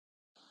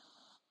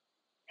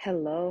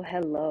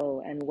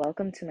Hello, and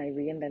welcome to my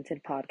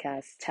reinvented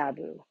podcast,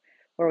 Taboo,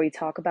 where we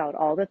talk about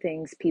all the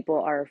things people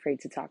are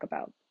afraid to talk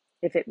about.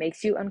 If it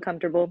makes you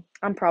uncomfortable,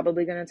 I'm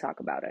probably going to talk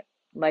about it.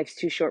 Life's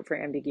too short for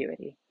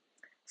ambiguity.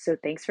 So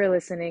thanks for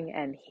listening,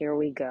 and here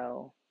we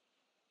go.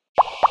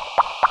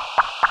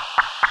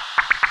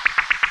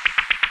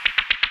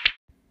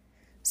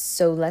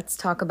 So let's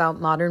talk about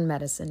modern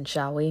medicine,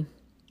 shall we?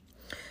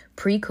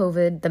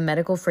 Pre-COVID, the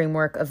medical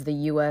framework of the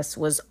US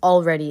was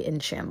already in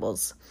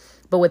shambles.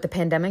 But what the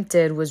pandemic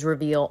did was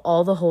reveal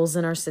all the holes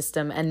in our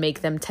system and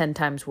make them 10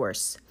 times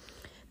worse.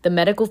 The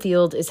medical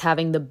field is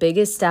having the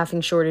biggest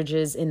staffing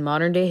shortages in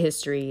modern day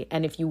history,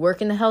 and if you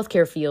work in the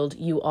healthcare field,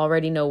 you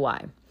already know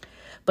why.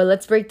 But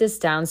let's break this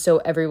down so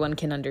everyone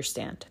can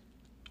understand.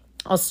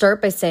 I'll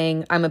start by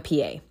saying I'm a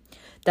PA.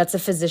 That's a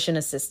physician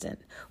assistant,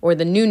 or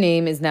the new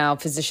name is now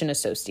physician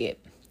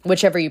associate,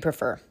 whichever you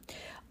prefer.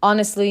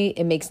 Honestly,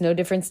 it makes no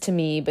difference to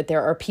me, but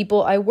there are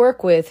people I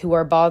work with who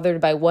are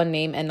bothered by one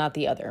name and not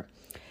the other.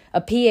 A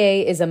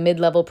PA is a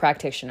mid-level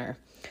practitioner,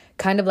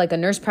 kind of like a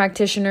nurse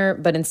practitioner,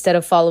 but instead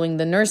of following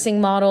the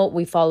nursing model,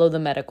 we follow the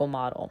medical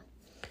model.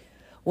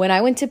 When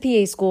I went to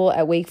PA school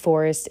at Wake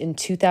Forest in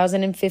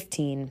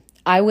 2015,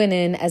 I went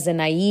in as a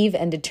naive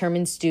and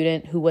determined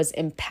student who was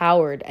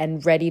empowered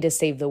and ready to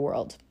save the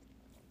world.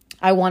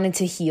 I wanted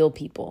to heal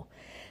people.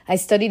 I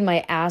studied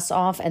my ass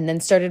off and then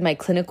started my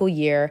clinical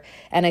year,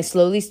 and I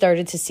slowly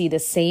started to see the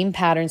same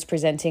patterns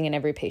presenting in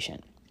every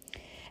patient.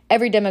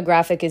 Every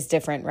demographic is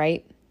different,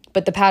 right?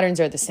 But the patterns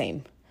are the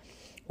same.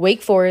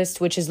 Wake Forest,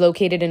 which is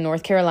located in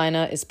North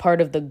Carolina, is part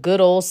of the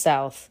good old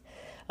South,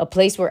 a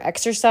place where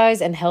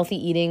exercise and healthy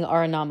eating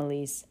are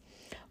anomalies.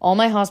 All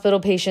my hospital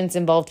patients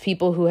involved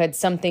people who had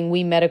something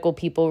we medical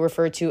people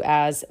refer to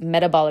as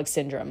metabolic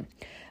syndrome,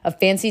 a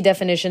fancy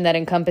definition that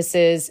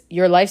encompasses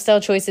your lifestyle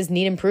choices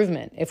need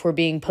improvement if we're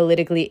being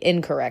politically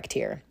incorrect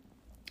here.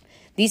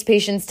 These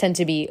patients tend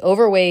to be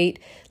overweight,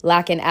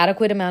 lack an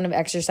adequate amount of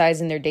exercise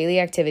in their daily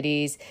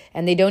activities,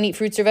 and they don't eat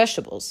fruits or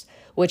vegetables,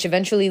 which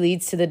eventually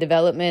leads to the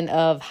development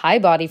of high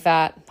body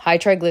fat, high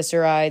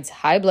triglycerides,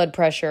 high blood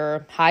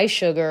pressure, high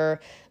sugar,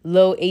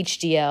 low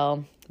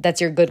HDL. That's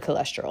your good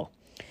cholesterol.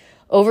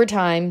 Over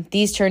time,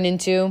 these turn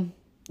into,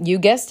 you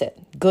guessed it,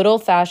 good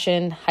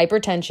old-fashioned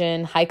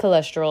hypertension, high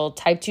cholesterol,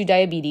 type 2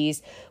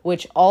 diabetes,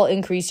 which all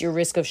increase your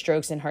risk of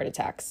strokes and heart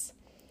attacks.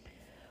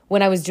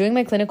 When I was doing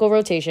my clinical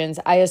rotations,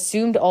 I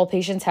assumed all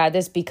patients had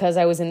this because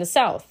I was in the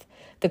South,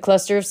 the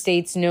cluster of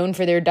states known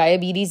for their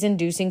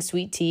diabetes-inducing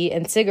sweet tea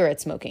and cigarette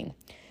smoking.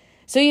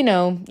 So,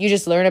 you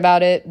just learn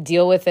about it,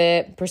 deal with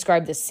it,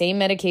 prescribe the same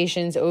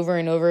medications over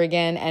and over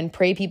again, and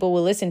pray people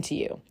will listen to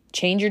you.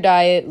 Change your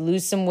diet,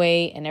 lose some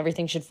weight, and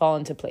everything should fall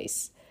into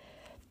place.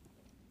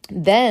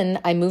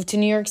 Then I moved to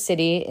New York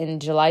City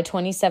in July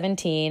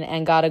 2017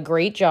 and got a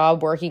great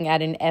job working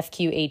at an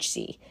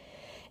FQHC.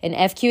 An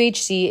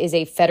FQHC is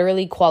a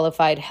federally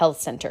qualified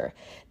health center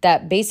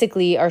that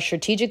basically are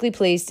strategically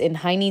placed in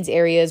high needs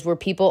areas where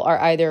people are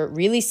either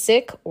really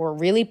sick or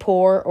really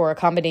poor or a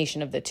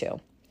combination of the two.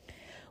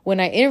 When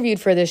I interviewed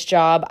for this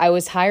job, I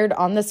was hired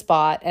on the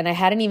spot and I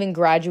hadn't even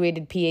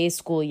graduated PA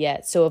school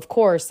yet, so of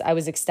course I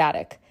was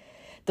ecstatic.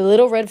 The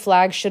little red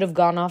flag should have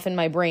gone off in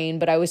my brain,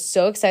 but I was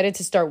so excited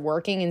to start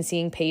working and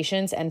seeing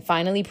patients and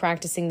finally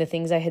practicing the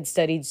things I had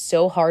studied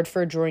so hard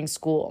for during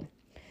school.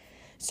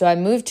 So I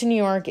moved to New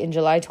York in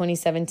July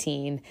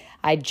 2017.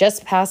 I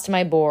just passed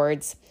my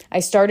boards. I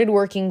started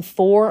working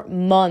 4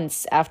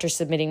 months after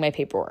submitting my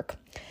paperwork.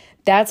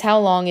 That's how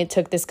long it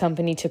took this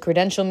company to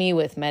credential me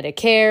with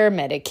Medicare,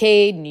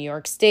 Medicaid, New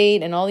York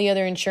State, and all the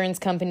other insurance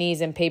companies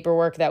and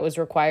paperwork that was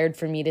required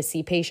for me to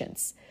see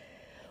patients.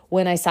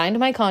 When I signed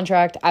my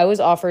contract, I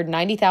was offered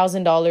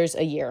 $90,000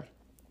 a year,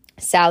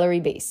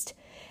 salary-based,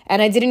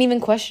 and I didn't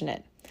even question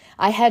it.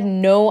 I had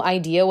no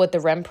idea what the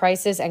rent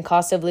prices and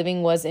cost of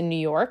living was in New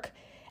York,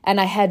 and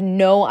I had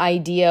no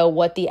idea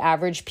what the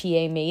average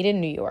PA made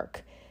in New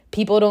York.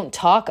 People don't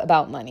talk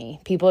about money.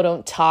 People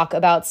don't talk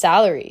about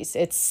salaries.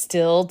 It's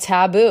still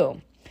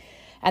taboo.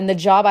 And the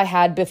job I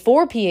had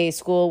before PA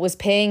school was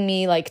paying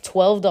me like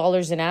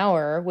 $12 an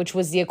hour, which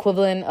was the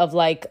equivalent of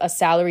like a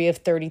salary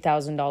of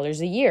 $30,000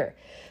 a year.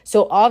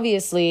 So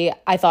obviously,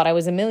 I thought I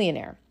was a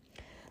millionaire.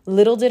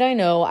 Little did I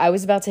know I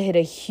was about to hit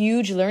a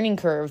huge learning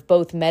curve,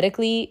 both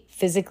medically,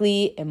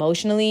 physically,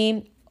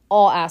 emotionally,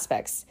 all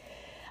aspects.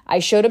 I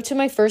showed up to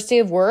my first day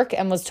of work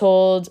and was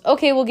told,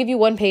 okay, we'll give you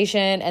one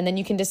patient and then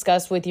you can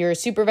discuss with your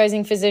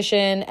supervising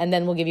physician and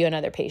then we'll give you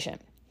another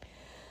patient.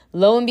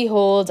 Lo and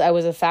behold, I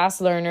was a fast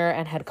learner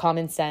and had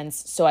common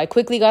sense, so I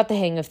quickly got the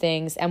hang of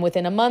things, and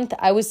within a month,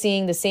 I was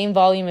seeing the same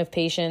volume of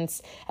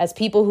patients as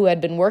people who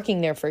had been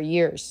working there for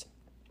years.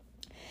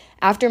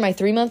 After my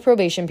 3-month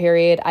probation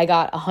period, I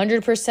got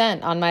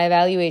 100% on my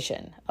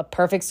evaluation, a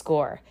perfect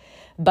score.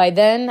 By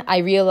then, I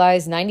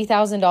realized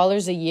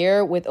 $90,000 a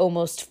year with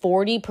almost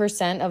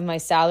 40% of my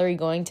salary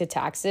going to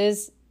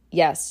taxes.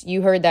 Yes,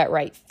 you heard that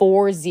right,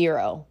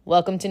 40.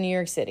 Welcome to New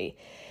York City.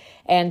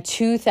 and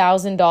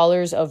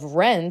 $2,000 of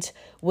rent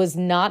was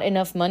not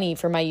enough money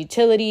for my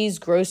utilities,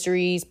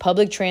 groceries,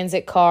 public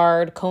transit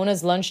card,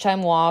 Kona's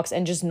lunchtime walks,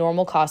 and just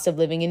normal cost of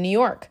living in New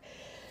York.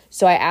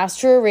 So I asked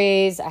for a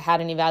raise, I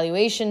had an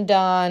evaluation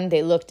done,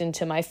 they looked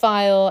into my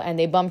file, and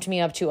they bumped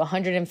me up to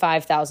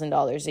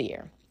 $105,000 a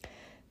year.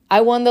 I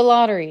won the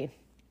lottery.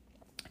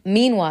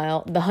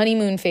 Meanwhile, the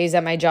honeymoon phase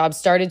at my job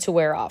started to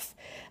wear off.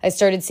 I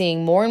started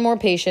seeing more and more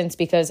patients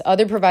because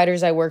other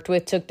providers I worked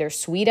with took their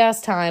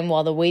sweet-ass time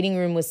while the waiting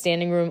room was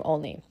standing room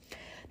only.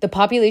 The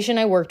population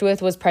I worked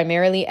with was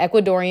primarily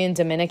Ecuadorian,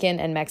 Dominican,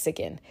 and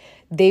Mexican.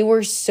 They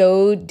were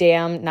so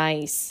damn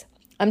nice.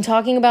 I'm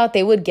talking about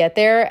they would get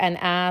there and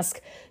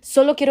ask,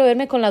 "Solo quiero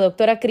verme con la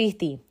doctora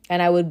Cristi."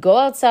 And I would go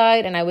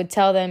outside and I would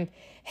tell them,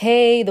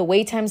 "Hey, the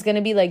wait time's going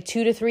to be like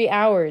 2 to 3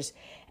 hours."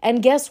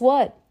 And guess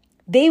what?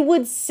 They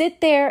would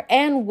sit there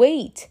and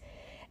wait.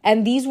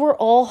 And these were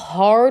all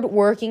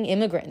hard-working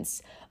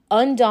immigrants,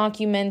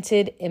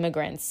 undocumented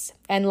immigrants,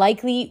 and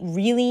likely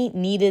really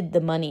needed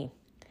the money.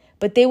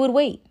 But they would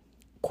wait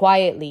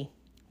quietly,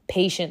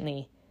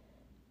 patiently,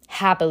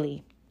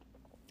 happily.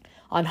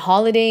 On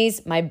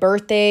holidays, my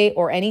birthday,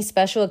 or any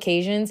special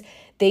occasions,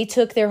 they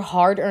took their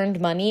hard-earned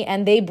money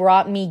and they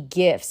brought me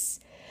gifts.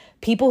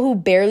 People who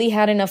barely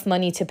had enough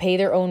money to pay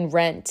their own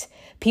rent.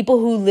 People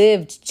who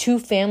lived 2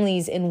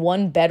 families in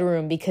 1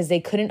 bedroom because they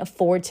couldn't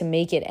afford to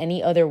make it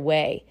any other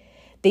way.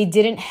 They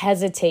didn't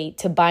hesitate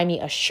to buy me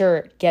a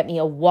shirt, get me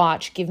a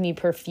watch, give me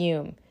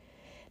perfume.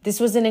 This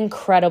was an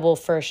incredible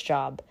first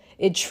job.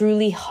 It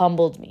truly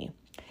humbled me.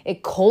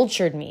 It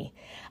cultured me.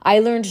 I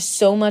learned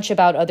so much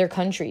about other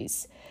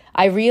countries.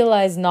 I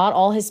realized not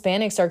all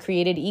Hispanics are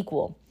created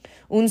equal.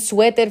 Un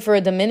suéter for a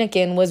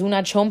Dominican was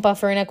una chompa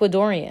for an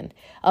Ecuadorian.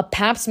 A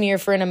pap smear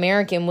for an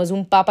American was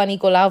un Papa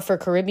Nicolau for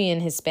Caribbean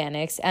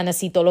Hispanics, and a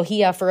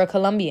citología for a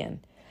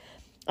Colombian.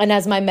 And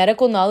as my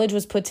medical knowledge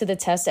was put to the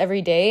test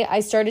every day, I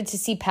started to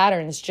see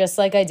patterns just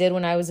like I did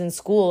when I was in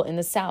school in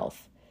the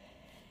South.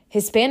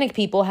 Hispanic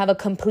people have a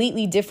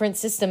completely different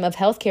system of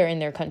healthcare in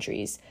their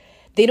countries.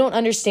 They don't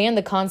understand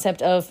the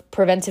concept of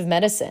preventive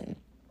medicine.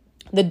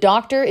 The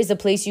doctor is a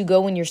place you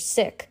go when you're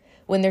sick,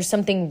 when there's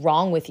something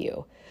wrong with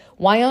you.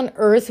 Why on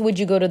earth would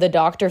you go to the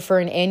doctor for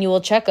an annual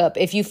checkup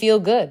if you feel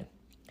good?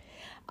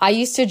 I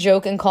used to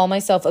joke and call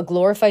myself a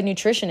glorified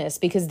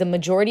nutritionist because the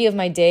majority of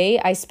my day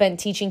I spent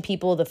teaching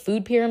people the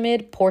food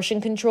pyramid,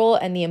 portion control,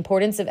 and the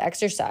importance of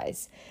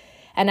exercise.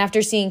 And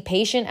after seeing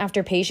patient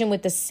after patient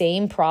with the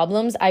same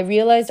problems, I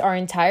realized our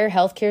entire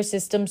healthcare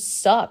system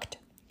sucked.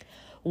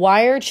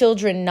 Why are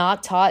children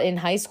not taught in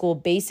high school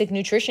basic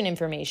nutrition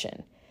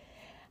information?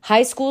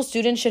 High school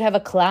students should have a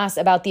class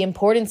about the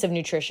importance of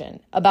nutrition,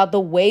 about the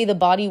way the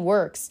body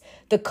works,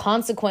 the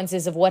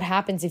consequences of what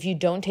happens if you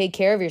don't take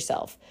care of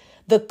yourself,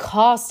 the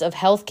cost of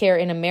healthcare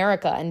in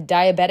America and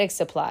diabetic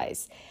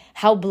supplies,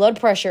 how blood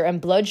pressure and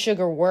blood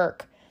sugar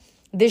work.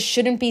 This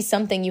shouldn't be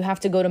something you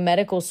have to go to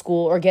medical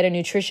school or get a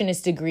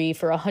nutritionist degree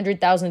for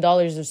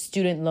 $100,000 of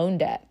student loan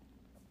debt.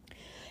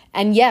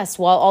 And yes,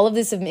 while all of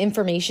this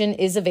information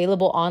is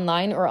available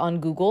online or on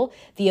Google,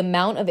 the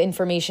amount of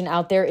information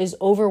out there is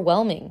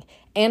overwhelming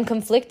and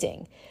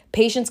conflicting.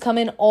 Patients come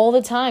in all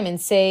the time and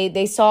say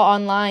they saw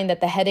online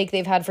that the headache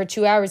they've had for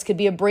 2 hours could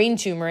be a brain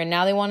tumor and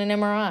now they want an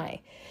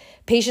MRI.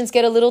 Patients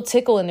get a little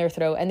tickle in their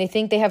throat and they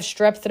think they have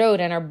strep throat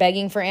and are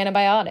begging for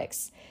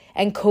antibiotics.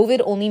 And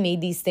COVID only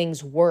made these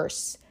things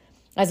worse.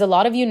 As a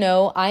lot of you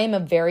know, I am a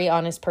very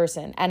honest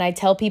person and I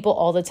tell people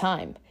all the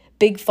time,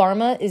 Big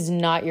Pharma is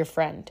not your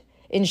friend.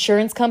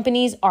 Insurance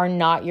companies are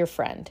not your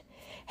friend.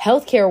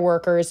 Healthcare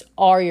workers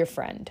are your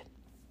friend.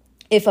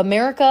 If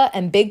America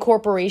and big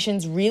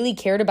corporations really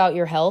cared about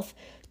your health,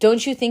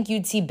 don't you think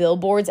you'd see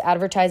billboards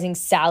advertising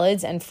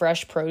salads and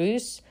fresh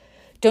produce?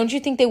 Don't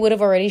you think they would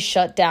have already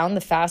shut down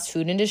the fast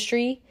food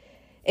industry?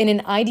 In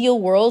an ideal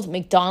world,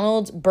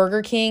 McDonald's,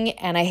 Burger King,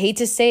 and I hate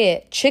to say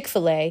it,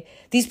 Chick-fil-A,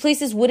 these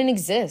places wouldn't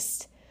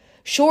exist.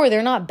 Sure,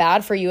 they're not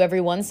bad for you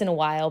every once in a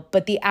while,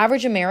 but the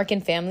average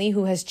American family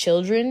who has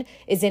children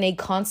is in a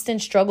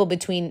constant struggle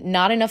between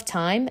not enough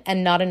time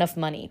and not enough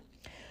money.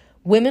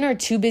 Women are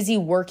too busy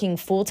working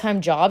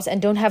full-time jobs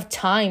and don't have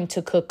time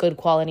to cook good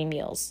quality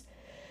meals.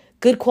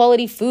 Good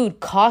quality food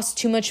costs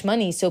too much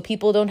money, so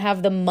people don't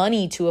have the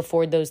money to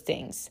afford those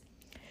things.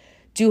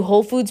 Do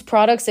Whole Foods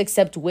products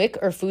accept WIC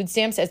or food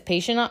stamps as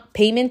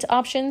payment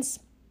options?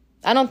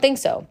 I don't think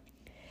so.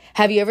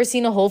 Have you ever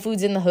seen a Whole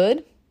Foods in the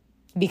hood?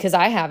 Because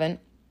I haven't.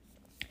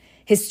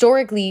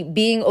 Historically,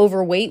 being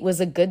overweight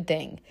was a good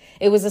thing.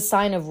 It was a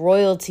sign of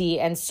royalty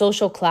and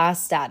social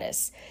class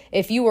status.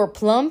 If you were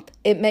plump,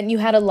 it meant you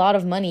had a lot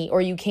of money or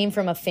you came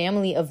from a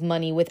family of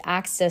money with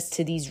access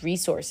to these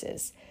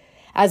resources.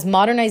 As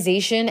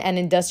modernization and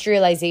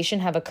industrialization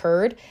have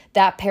occurred,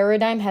 that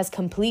paradigm has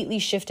completely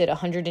shifted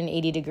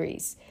 180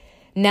 degrees.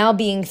 Now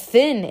being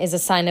thin is a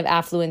sign of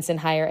affluence in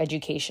higher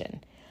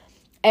education.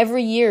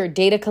 Every year,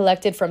 data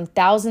collected from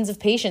thousands of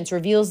patients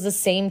reveals the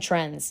same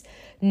trends.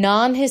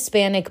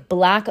 Non-Hispanic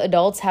Black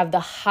adults have the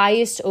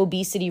highest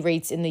obesity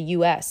rates in the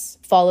U.S.,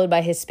 followed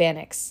by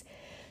Hispanics.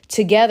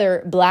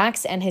 Together,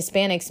 Blacks and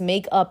Hispanics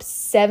make up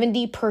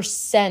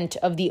 70%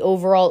 of the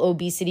overall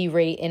obesity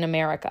rate in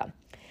America.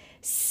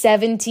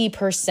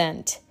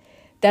 70%.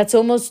 That's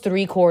almost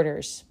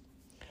 3/4.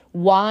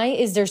 Why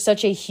is there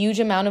such a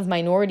huge amount of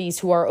minorities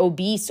who are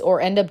obese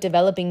or end up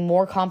developing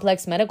more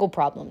complex medical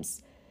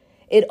problems?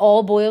 It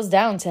all boils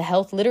down to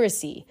health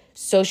literacy,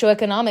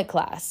 socioeconomic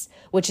class,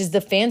 which is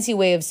the fancy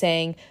way of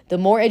saying the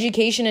more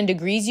education and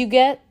degrees you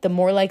get, the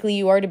more likely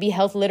you are to be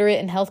health literate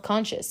and health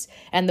conscious.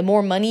 And the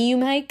more money you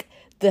make,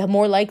 the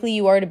more likely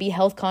you are to be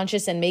health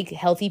conscious and make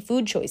healthy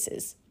food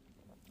choices.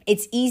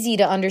 It's easy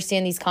to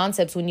understand these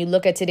concepts when you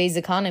look at today's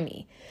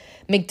economy.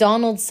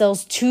 McDonald's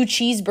sells 2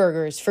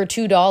 cheeseburgers for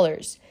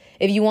 $2.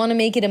 If you want to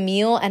make it a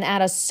meal and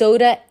add a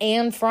soda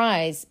and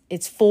fries,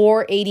 it's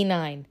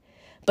 $4.89.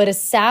 But a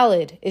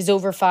salad is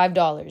over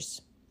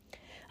 $5.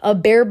 A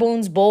bare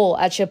bones bowl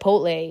at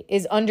Chipotle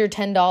is under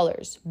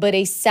 $10, but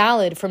a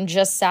salad from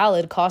Just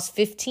Salad costs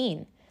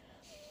 $15.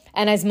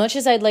 And as much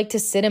as I'd like to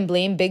sit and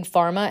blame big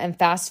pharma and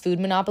fast food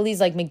monopolies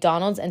like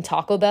McDonald's and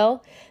Taco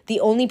Bell, the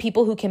only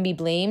people who can be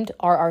blamed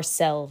are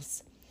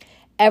ourselves.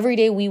 Every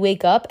day we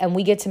wake up and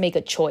we get to make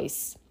a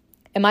choice.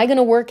 Am I going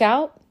to work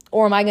out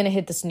or am I going to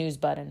hit the snooze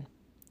button?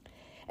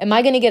 Am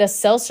I going to get a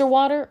seltzer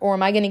water or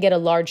am I going to get a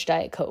large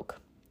Diet Coke?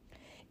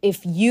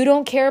 If you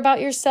don't care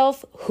about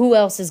yourself, who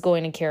else is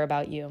going to care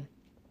about you?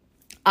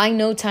 I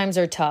know times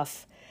are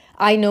tough.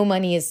 I know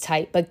money is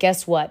tight, but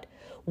guess what?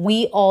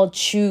 We all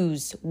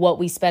choose what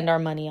we spend our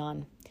money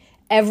on.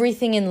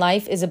 Everything in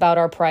life is about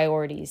our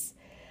priorities.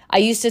 I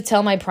used to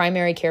tell my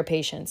primary care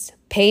patients,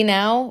 pay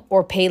now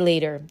or pay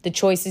later. The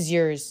choice is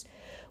yours.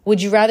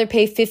 Would you rather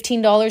pay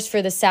 $15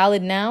 for the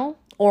salad now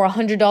or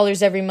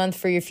 $100 every month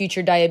for your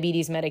future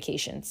diabetes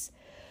medications?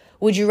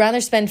 Would you rather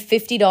spend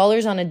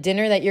 $50 on a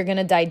dinner that you're going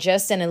to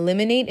digest and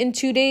eliminate in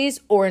 2 days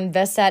or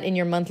invest that in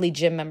your monthly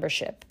gym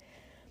membership?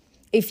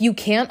 If you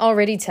can't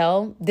already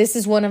tell, this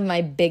is one of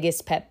my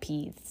biggest pet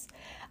peeves.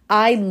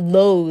 I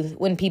loathe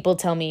when people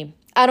tell me,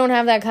 I don't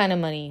have that kind of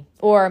money,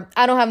 or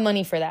I don't have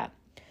money for that.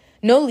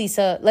 No,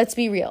 Lisa, let's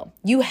be real.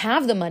 You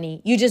have the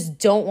money, you just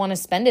don't want to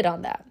spend it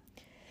on that.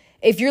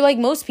 If you're like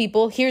most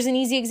people, here's an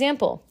easy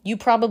example. You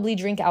probably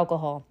drink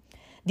alcohol.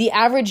 The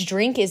average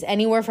drink is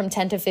anywhere from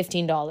 $10 to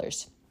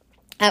 $15.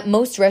 At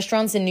most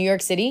restaurants in New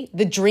York City,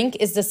 the drink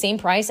is the same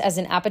price as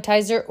an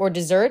appetizer or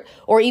dessert,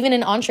 or even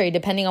an entree,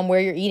 depending on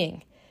where you're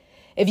eating.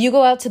 If you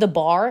go out to the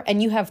bar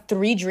and you have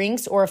 3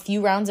 drinks or a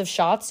few rounds of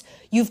shots,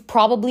 you've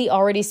probably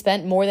already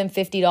spent more than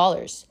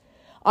 $50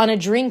 on a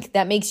drink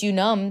that makes you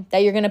numb that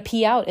you're going to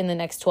pee out in the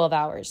next 12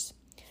 hours.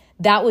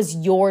 That was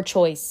your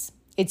choice.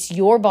 It's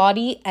your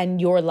body and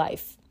your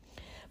life.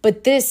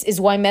 But this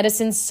is why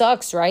medicine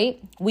sucks, right?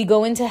 We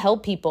go in to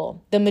help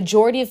people. The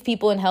majority of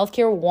people in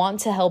healthcare want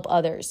to help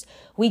others.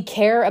 We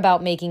care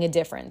about making a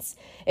difference.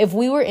 If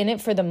we were in it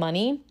for the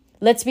money,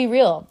 let's be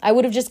real. I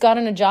would have just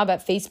gotten a job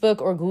at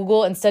Facebook or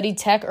Google and studied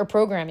tech or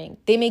programming.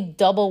 They make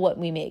double what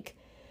we make.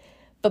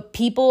 But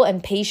people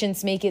and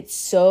patients make it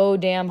so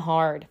damn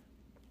hard.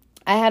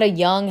 I had a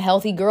young,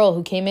 healthy girl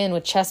who came in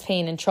with chest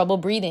pain and trouble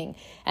breathing.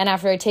 And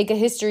after I take a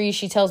history,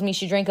 she tells me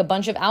she drank a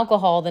bunch of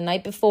alcohol the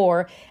night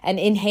before and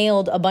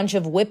inhaled a bunch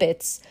of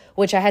Whippets,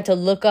 which I had to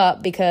look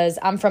up because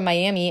I'm from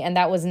Miami and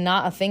that was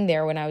not a thing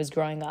there when I was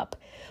growing up.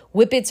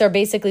 Whippets are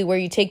basically where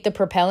you take the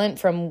propellant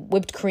from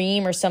whipped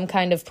cream or some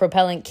kind of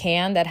propellant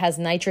can that has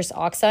nitrous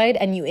oxide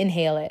and you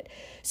inhale it.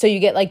 So you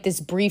get like this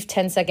brief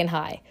 10-second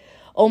high,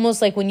 almost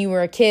like when you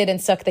were a kid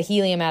and sucked the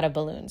helium out of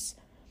balloons.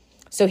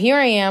 So here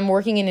I am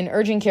working in an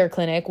urgent care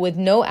clinic with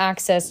no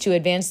access to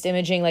advanced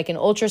imaging like an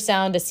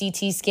ultrasound, a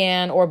CT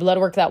scan, or blood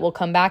work that will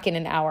come back in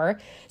an hour.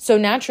 So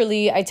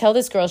naturally, I tell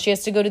this girl she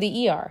has to go to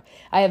the ER.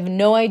 I have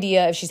no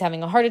idea if she's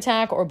having a heart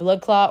attack or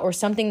blood clot or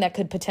something that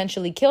could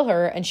potentially kill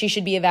her, and she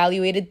should be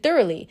evaluated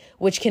thoroughly,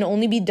 which can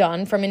only be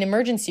done from an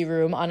emergency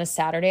room on a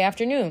Saturday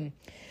afternoon.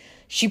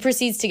 She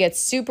proceeds to get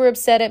super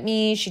upset at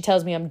me. She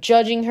tells me I'm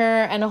judging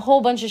her and a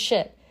whole bunch of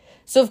shit.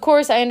 So of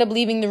course, I end up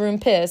leaving the room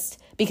pissed,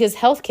 because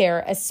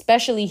healthcare,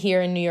 especially here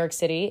in New York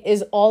City,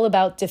 is all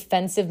about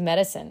defensive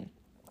medicine.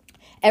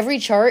 Every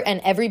chart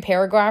and every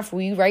paragraph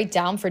we write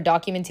down for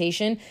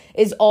documentation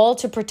is all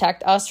to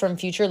protect us from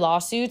future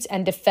lawsuits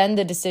and defend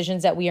the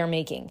decisions that we are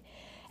making.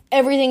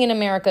 Everything in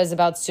America is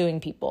about suing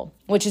people,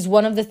 which is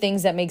one of the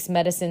things that makes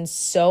medicine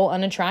so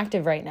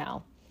unattractive right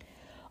now.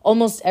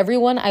 Almost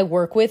everyone I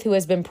work with who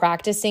has been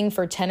practicing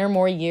for 10 or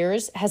more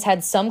years has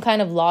had some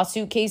kind of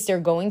lawsuit case they're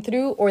going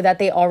through or that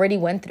they already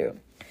went through.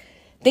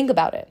 Think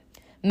about it.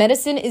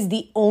 Medicine is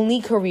the only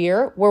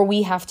career where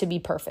we have to be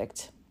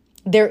perfect.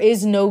 There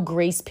is no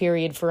grace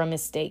period for a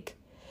mistake.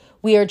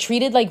 We are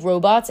treated like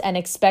robots and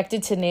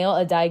expected to nail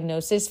a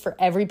diagnosis for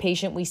every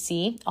patient we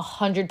see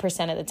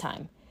 100% of the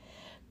time.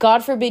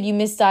 God forbid you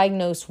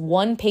misdiagnose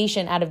one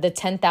patient out of the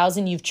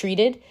 10,000 you've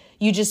treated,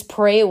 you just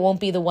pray it won't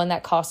be the one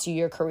that costs you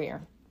your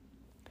career.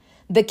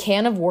 The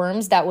can of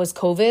worms that was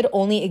COVID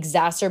only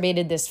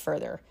exacerbated this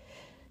further.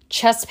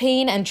 Chest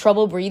pain and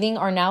trouble breathing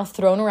are now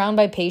thrown around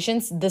by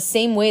patients the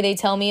same way they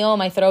tell me, oh,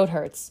 my throat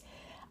hurts.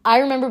 I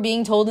remember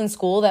being told in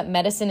school that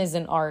medicine is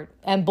an art,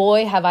 and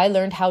boy, have I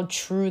learned how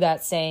true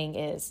that saying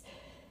is.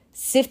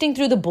 Sifting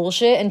through the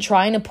bullshit and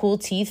trying to pull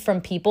teeth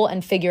from people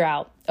and figure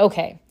out,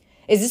 okay,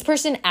 is this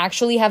person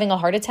actually having a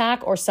heart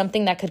attack or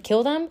something that could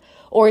kill them?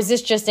 Or is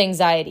this just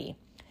anxiety?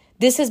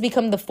 This has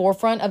become the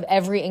forefront of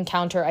every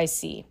encounter I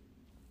see.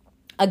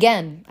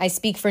 Again, I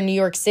speak for New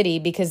York City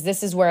because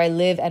this is where I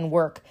live and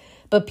work,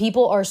 but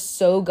people are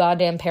so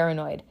goddamn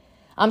paranoid.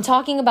 I'm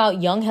talking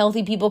about young,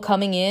 healthy people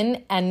coming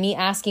in and me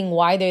asking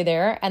why they're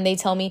there, and they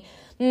tell me,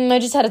 I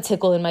just had a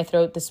tickle in my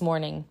throat this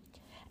morning.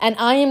 And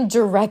I am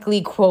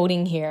directly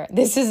quoting here.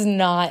 This is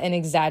not an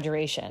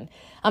exaggeration.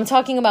 I'm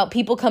talking about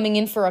people coming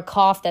in for a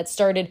cough that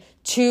started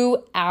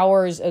 2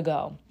 hours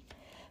ago.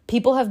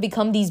 People have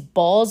become these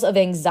balls of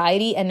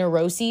anxiety and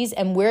neuroses,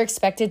 and we're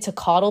expected to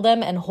coddle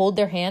them and hold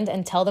their hand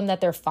and tell them that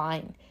they're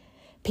fine.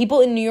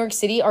 People in New York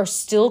City are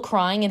still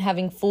crying and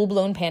having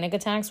full-blown panic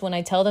attacks when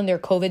I tell them their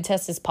COVID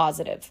test is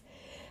positive.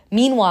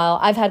 Meanwhile,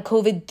 I've had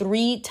COVID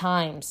 3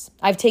 times.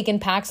 I've taken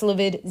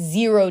Paxlovid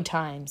 0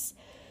 times.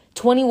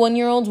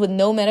 21-year-olds with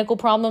no medical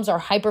problems are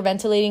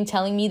hyperventilating,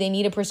 telling me they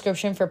need a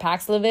prescription for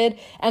Paxlovid,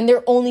 and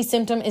their only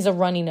symptom is a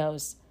runny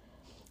nose.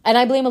 And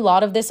I blame a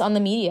lot of this on the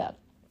media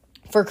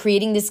for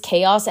creating this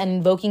chaos and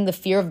invoking the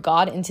fear of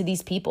God into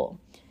these people.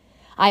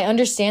 I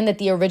understand that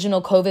the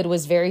original COVID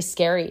was very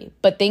scary,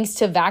 but thanks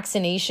to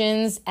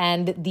vaccinations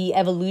and the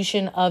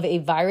evolution of a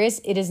virus,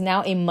 it is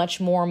now a much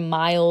more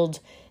mild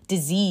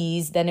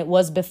disease than it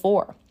was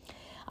before.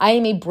 I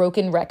am a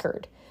broken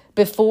record.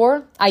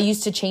 Before, I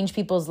used to change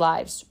people's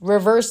lives,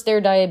 reverse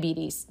their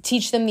diabetes,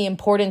 teach them the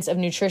importance of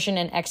nutrition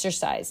and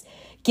exercise,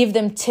 give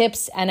them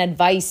tips and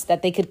advice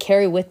that they could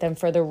carry with them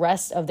for the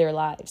rest of their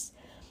lives.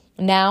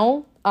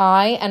 Now,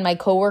 I and my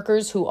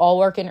coworkers who all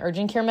work in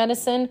urgent care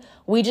medicine,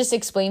 we just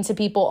explain to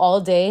people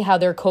all day how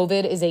their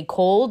COVID is a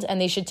cold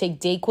and they should take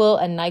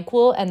Dayquil and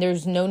NyQuil, and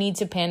there's no need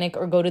to panic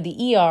or go to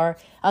the ER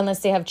unless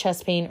they have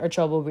chest pain or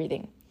trouble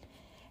breathing.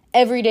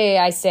 Every day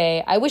I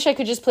say, I wish I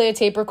could just play a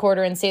tape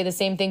recorder and say the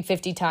same thing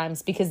 50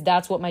 times because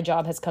that's what my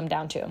job has come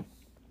down to.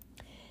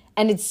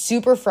 And it's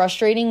super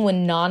frustrating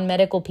when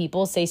non-medical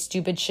people say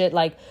stupid shit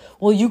like,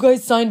 well, you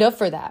guys signed up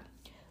for that.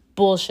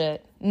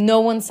 Bullshit. No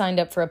one signed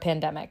up for a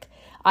pandemic.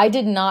 I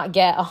did not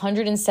get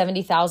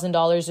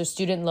 $170,000 of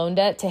student loan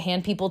debt to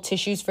hand people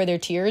tissues for their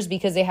tears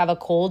because they have a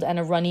cold and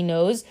a runny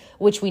nose,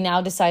 which we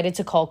now decided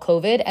to call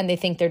COVID, and they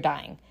think they're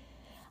dying.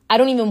 I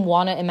don't even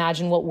want to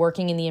imagine what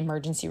working in the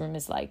emergency room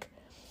is like.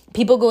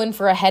 People go in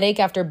for a headache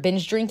after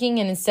binge drinking,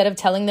 and instead of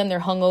telling them they're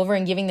hungover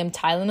and giving them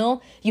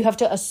Tylenol, you have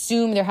to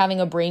assume they're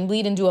having a brain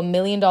bleed and do $1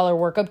 million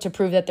workup to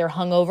prove that they're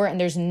hungover and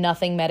there's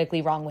nothing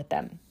medically wrong with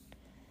them.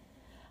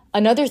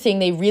 Another thing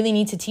they really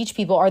need to teach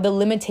people are the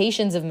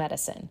limitations of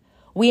medicine.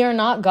 We are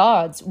not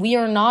gods. We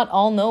are not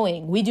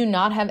all-knowing. We do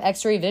not have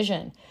x-ray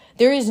vision.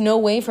 There is no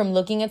way from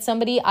looking at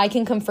somebody I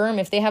can confirm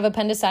if they have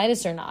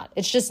appendicitis or not.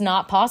 It's just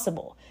not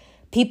possible.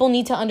 People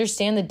need to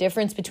understand the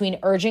difference between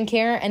urgent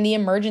care and the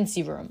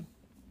emergency room.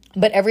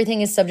 But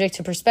everything is subject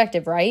to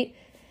perspective, right?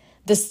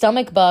 The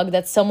stomach bug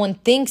that someone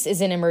thinks is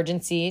an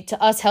emergency,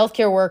 to us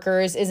healthcare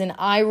workers, is an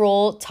eye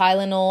roll,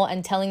 Tylenol,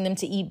 and telling them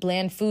to eat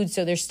bland food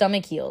so their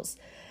stomach heals.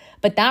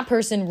 But that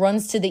person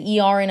runs to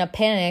the ER in a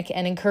panic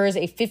and incurs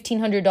a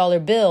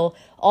 $1,500 bill,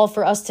 all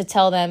for us to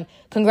tell them,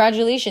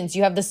 congratulations,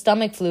 you have the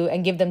stomach flu,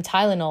 and give them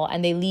Tylenol,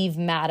 and they leave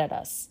mad at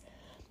us.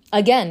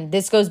 Again,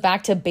 this goes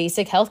back to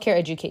basic healthcare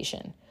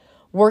education.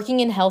 Working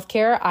in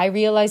healthcare, I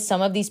realized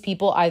some of these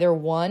people either,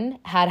 one,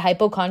 had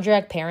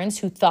hypochondriac parents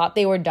who thought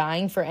they were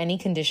dying for any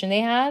condition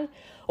they had,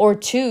 or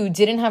two,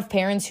 didn't have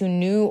parents who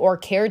knew or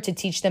cared to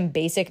teach them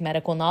basic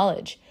medical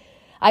knowledge.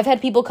 I've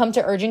had people come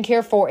to urgent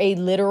care for a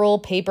literal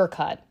paper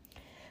cut.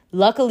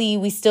 Luckily,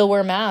 we still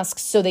wear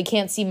masks so they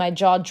can't see my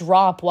jaw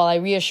drop while I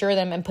reassure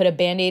them and put a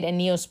Band-Aid and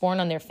Neosporin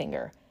on their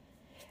finger.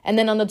 And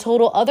then on the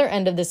total other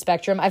end of the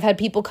spectrum, I've had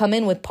people come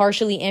in with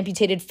partially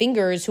amputated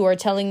fingers who are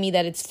telling me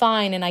that it's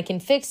fine and I can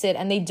fix it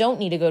and they don't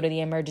need to go to the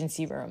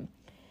emergency room.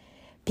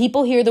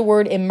 People hear the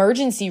word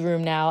emergency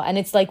room now and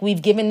it's like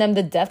we've given them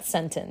the death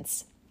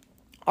sentence.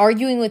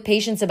 Arguing with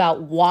patients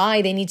about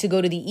why they need to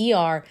go to the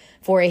ER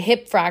for a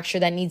hip fracture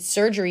that needs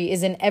surgery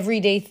is an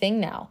everyday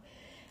thing now.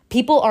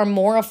 People are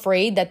more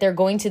afraid that they're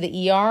going to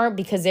the ER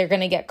because they're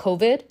going to get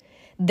COVID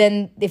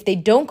than if they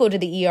don't go to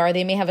the ER,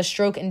 they may have a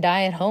stroke and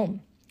die at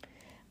home.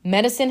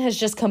 Medicine has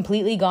just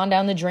completely gone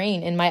down the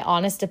drain, in my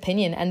honest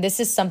opinion, and this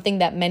is something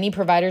that many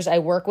providers I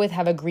work with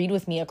have agreed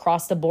with me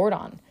across the board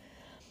on.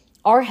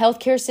 Our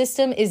healthcare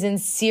system is in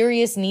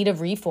serious need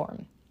of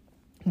reform,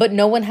 but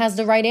no one has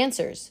the right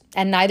answers,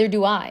 and neither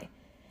do I.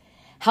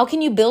 How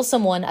can you bill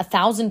someone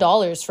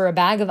 $1,000 for a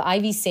bag of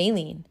IV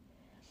saline?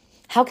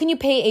 How can you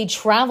pay a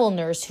travel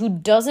nurse who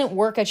doesn't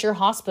work at your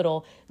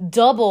hospital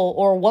double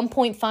or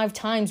 1.5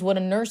 times what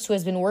a nurse who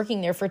has been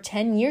working there for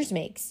 10 years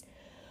makes?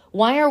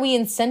 Why are we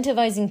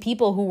incentivizing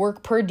people who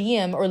work per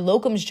diem or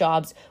locums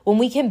jobs when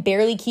we can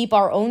barely keep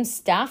our own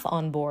staff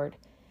on board?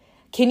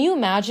 Can you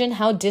imagine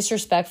how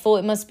disrespectful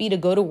it must be to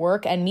go to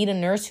work and meet a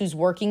nurse who's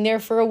working there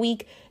for a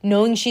week,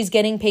 knowing she's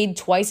getting paid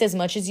twice as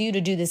much as you to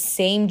do the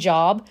same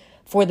job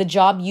for the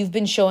job you've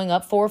been showing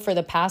up for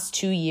the past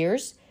 2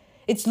 years?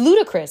 It's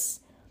ludicrous.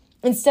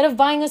 Instead of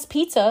buying us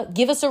pizza,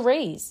 give us a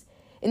raise.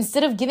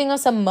 Instead of giving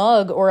us a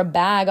mug or a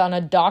bag on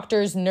a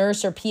doctor's,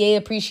 nurse, or PA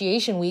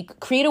appreciation week,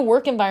 create a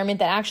work environment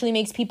that actually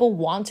makes people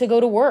want to go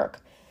to work.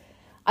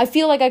 I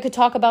feel like I could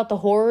talk about the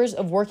horrors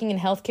of working in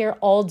healthcare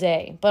all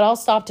day, but I'll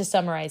stop to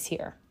summarize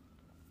here.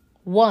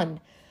 1,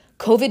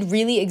 COVID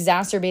really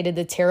exacerbated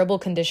the terrible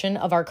condition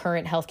of our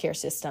current healthcare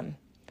system.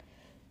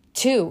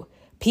 2,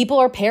 people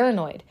are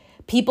paranoid.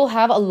 People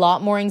have a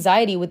lot more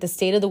anxiety with the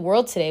state of the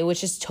world today,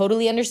 which is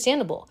totally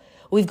understandable.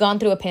 We've gone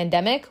through a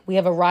pandemic. We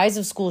have a rise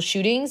of school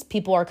shootings.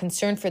 People are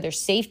concerned for their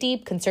safety,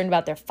 concerned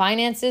about their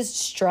finances,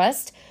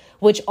 stressed,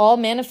 which all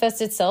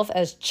manifests itself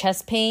as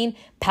chest pain,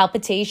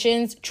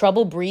 palpitations,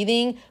 trouble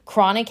breathing,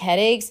 chronic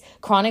headaches,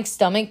 chronic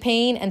stomach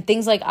pain, and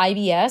things like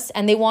IBS,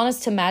 and they want us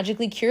to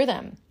magically cure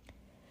them.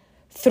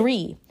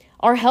 3,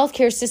 our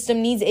healthcare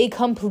system needs a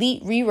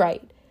complete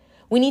rewrite.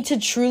 We need to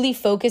truly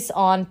focus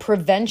on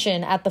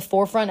prevention at the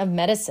forefront of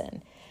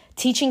medicine,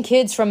 teaching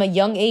kids from a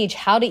young age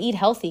how to eat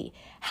healthy,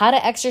 how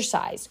to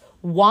exercise,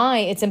 why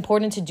it's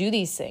important to do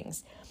these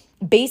things,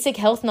 basic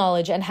health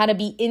knowledge and how to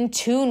be in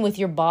tune with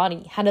your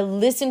body, how to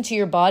listen to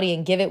your body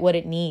and give it what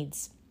it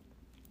needs.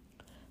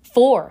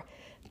 4,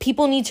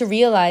 people need to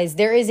realize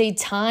there is a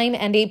time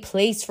and a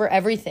place for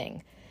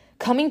everything.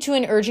 Coming to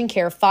an urgent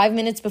care 5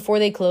 minutes before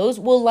they close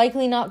will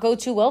likely not go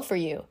too well for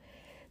you.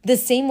 The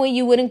same way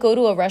you wouldn't go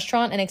to a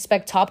restaurant and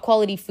expect top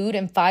quality food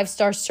and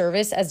 5-star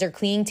service as they're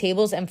cleaning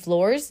tables and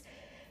floors,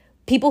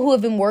 people who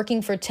have been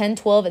working for 10,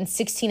 12, and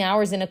 16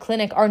 hours in a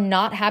clinic are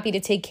not happy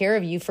to take care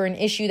of you for an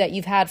issue that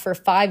you've had for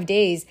 5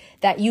 days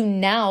that you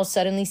now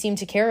suddenly seem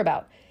to care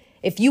about.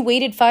 If you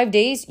waited 5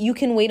 days, you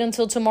can wait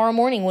until tomorrow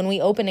morning when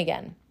we open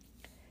again.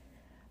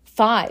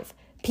 5,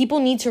 people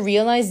need to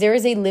realize there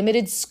is a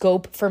limited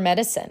scope for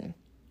medicine.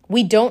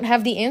 We don't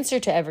have the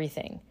answer to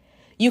everything.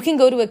 You can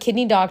go to a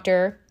kidney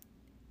doctor,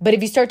 but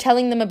if you start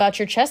telling them about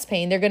your chest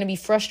pain, they're going to be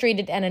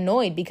frustrated and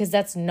annoyed because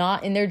that's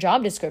not in their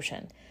job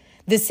description.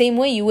 The same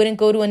way you wouldn't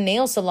go to a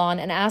nail salon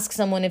and ask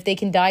someone if they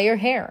can dye your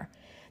hair.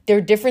 There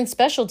are different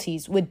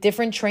specialties with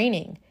different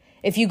training.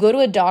 If you go to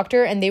a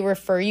doctor and they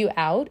refer you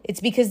out,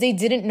 it's because they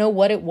didn't know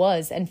what it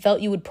was and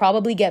felt you would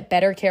probably get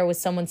better care with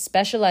someone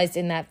specialized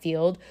in that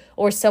field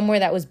or somewhere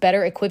that was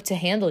better equipped to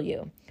handle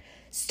you.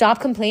 Stop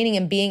complaining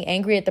and being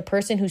angry at the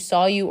person who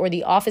saw you or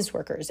the office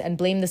workers and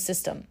blame the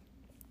system.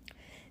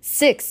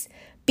 6,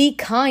 be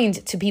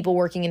kind to people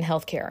working in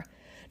healthcare.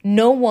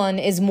 No one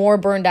is more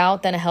burned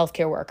out than a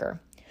healthcare worker.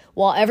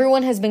 While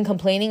everyone has been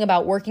complaining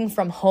about working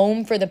from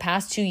home for the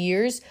past 2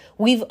 years,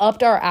 we've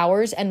upped our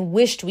hours and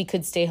wished we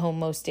could stay home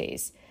most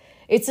days.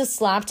 It's a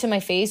slap to my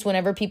face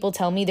whenever people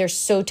tell me they're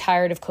so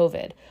tired of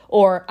COVID,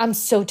 or I'm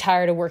so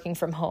tired of working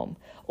from home,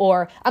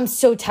 or I'm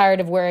so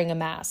tired of wearing a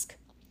mask.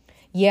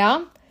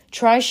 Yeah?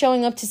 Try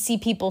showing up to see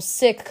people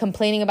sick,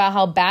 complaining about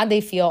how bad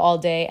they feel all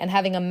day, and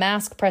having a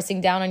mask pressing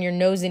down on your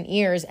nose and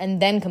ears,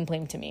 and then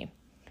complain to me.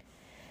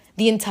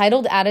 The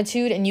entitled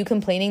attitude and you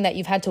complaining that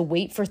you've had to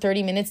wait for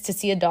 30 minutes to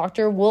see a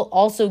doctor will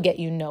also get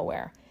you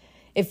nowhere.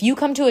 If you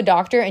come to a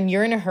doctor and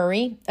you're in a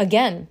hurry,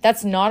 again,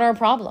 that's not our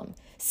problem.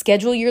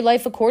 Schedule your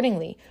life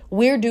accordingly.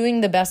 We're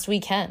doing the best we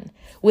can.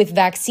 With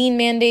vaccine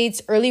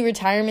mandates, early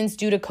retirements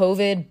due to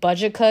COVID,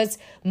 budget cuts,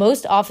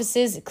 most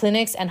offices,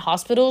 clinics, and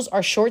hospitals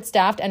are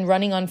short-staffed and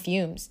running on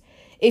fumes.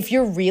 If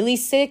you're really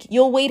sick,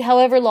 you'll wait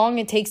however long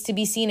it takes to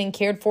be seen and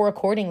cared for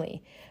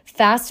accordingly.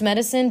 Fast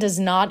medicine does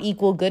not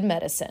equal good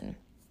medicine.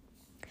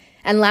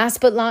 And last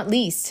but not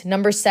least,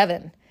 number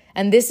 7,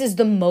 and this is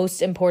the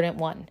most important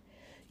one.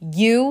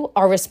 You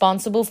are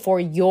responsible for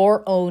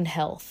your own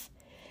health.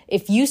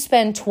 If you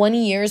spend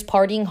 20 years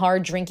partying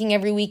hard, drinking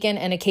every weekend,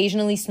 and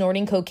occasionally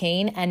snorting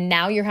cocaine, and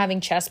now you're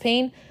having chest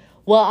pain,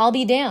 well, I'll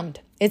be damned.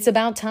 It's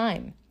about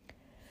time.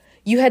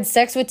 You had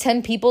sex with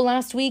 10 people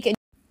last week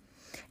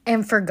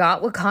and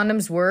forgot what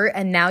condoms were,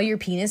 and now your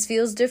penis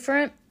feels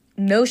different?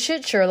 No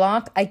shit,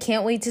 Sherlock. I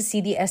can't wait to see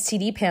the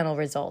STD panel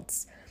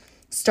results.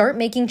 Start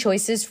making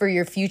choices for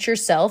your future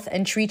self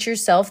and treat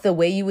yourself the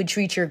way you would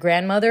treat your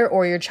grandmother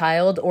or your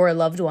child or a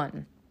loved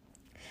one.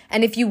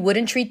 And if you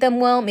wouldn't treat them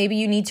well, maybe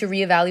you need to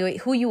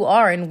reevaluate who you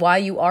are and why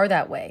you are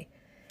that way.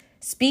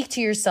 Speak to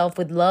yourself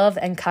with love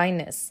and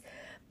kindness.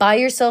 Buy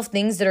yourself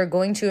things that are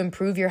going to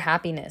improve your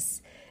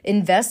happiness.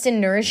 Invest in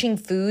nourishing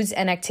foods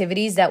and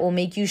activities that will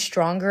make you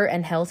stronger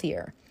and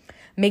healthier.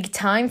 Make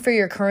time for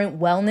your current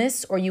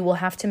wellness, or you will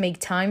have to make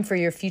time for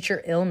your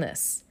future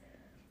illness.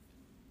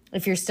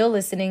 If you're still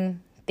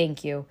listening,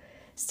 thank you.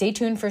 Stay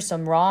tuned for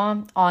some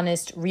raw,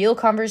 honest, real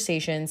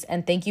conversations,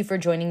 and thank you for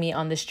joining me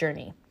on this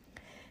journey.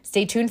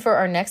 Stay tuned for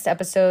our next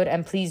episode,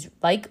 and please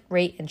like,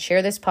 rate, and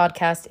share this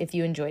podcast if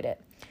you enjoyed it.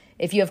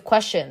 If you have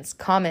questions,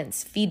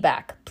 comments,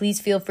 feedback, please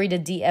feel free to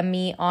DM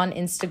me on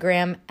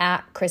Instagram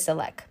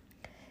 @ChrisAlec.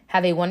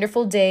 Have a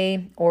wonderful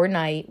day or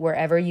night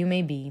wherever you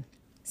may be.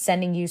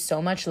 Sending you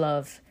so much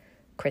love,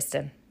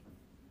 Kristen.